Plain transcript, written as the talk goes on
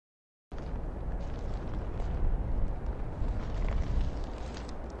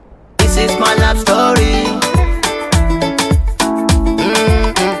love story.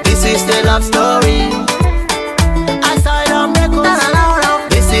 This is the love story. Asylum Records.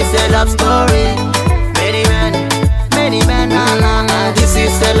 This is the love story. Menimen, this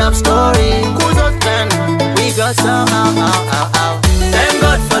is the love story. Coozos man, we got some Thank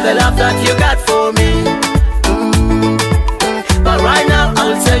God for the love that you got for me. But right now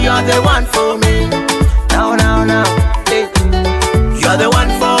I'll say you're the one for me. Now, hey. You're the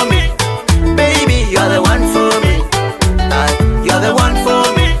one for me. Baby, you're the one for me. You're the one for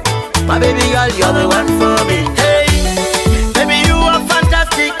me. My baby girl, you're the one for me. Hey, baby, you are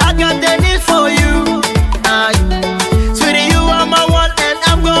fantastic. I got the need for you. Sweetie, you are my one and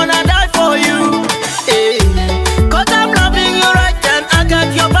I'm gonna die for you. Hey, cause I'm loving you right and I got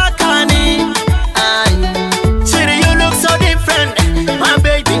your back, honey. Sweetie, you look so different. My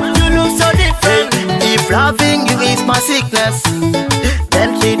baby, you look so different. If loving you is my sickness,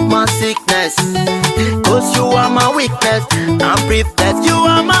 then treat my sickness. Cause you are my weakness. I'm breathless, you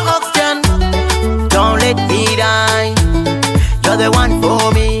are my oxygen. Don't let me die. You're the one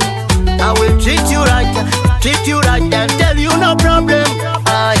for me. I will treat you right and tell you no problem.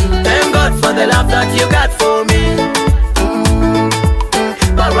 I thank God for the love that you got for me.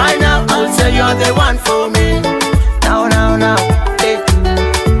 But right now I'll say you're the one for me. Now, hey.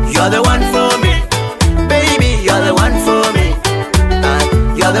 You're the one for me. Baby, you're the one for me.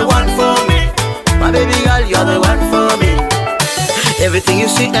 You're the one for me. My baby girl, you're the one for me. Everything you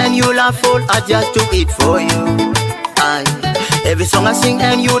see and you laugh for, I just do it for you. Every song I sing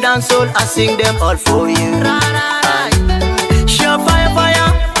and you dance all, I sing them all for you. Sure fire,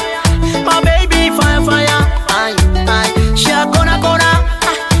 my baby fire. Sure gonna,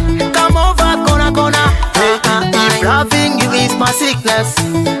 come over, gonna. Hey, if loving you is my sickness,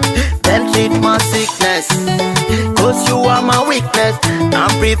 then treat my sickness. Cause you are my weakness,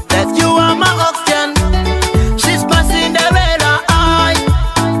 I'm breathless, you are my oxygen. She's my Cinderella,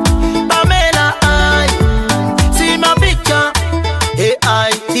 Pamela, see my picture, hey,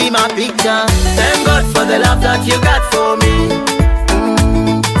 I see my picture. Thank God for the love that you got for me.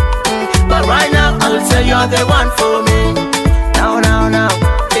 But right now I'll say you're the one for me. Now,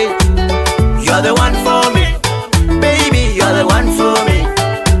 hey. You're the one for me. Baby, you're the one for me.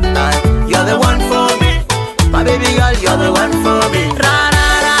 You're the one for me. My baby girl, you're the one for me.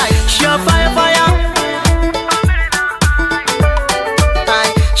 Sure fire.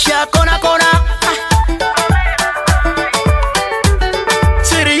 Sure gonna.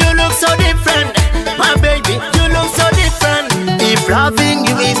 Sweetie, you look so different. My baby, you look so different. If loving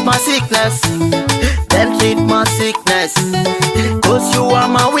you is my sickness, then treat my sickness. Cause you are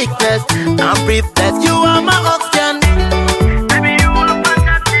my weakness, I'm breathless, you are my